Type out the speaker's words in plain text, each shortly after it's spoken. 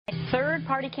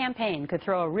third-party campaign could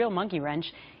throw a real monkey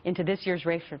wrench into this year's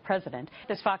race for president.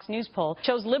 This Fox News poll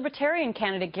shows Libertarian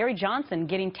candidate Gary Johnson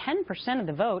getting 10% of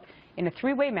the vote in a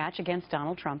three-way match against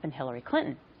Donald Trump and Hillary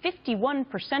Clinton.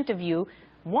 51% of you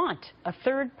want a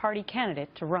third-party candidate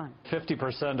to run.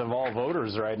 50% of all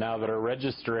voters right now that are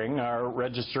registering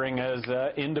as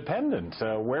independent.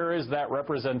 Where is that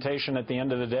representation at the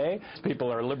end of the day?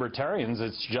 People are libertarians.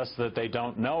 It's just that they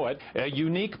don't know it. A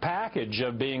unique package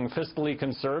of being fiscally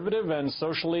conservative and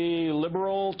socially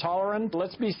liberal, tolerant.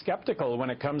 Let's be skeptical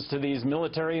when it comes to these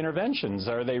military interventions.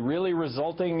 Are they really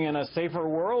resulting in a safer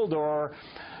world, or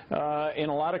in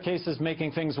a lot of cases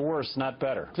making things worse, not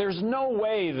better? There's no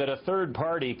way that a third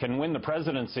party can win the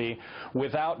presidency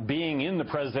without being in the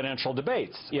presidential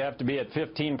debates. You have to be at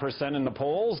 15% in the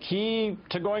polls. Key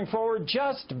to going forward,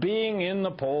 just being in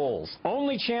the polls.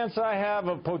 Only chance I have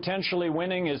of potentially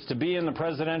winning is to be in the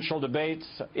presidential debates.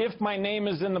 If my name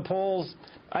is in the polls,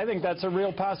 I think that's a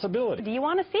real possibility. Do you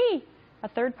want to see a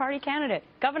third party candidate?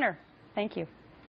 Governor, thank you.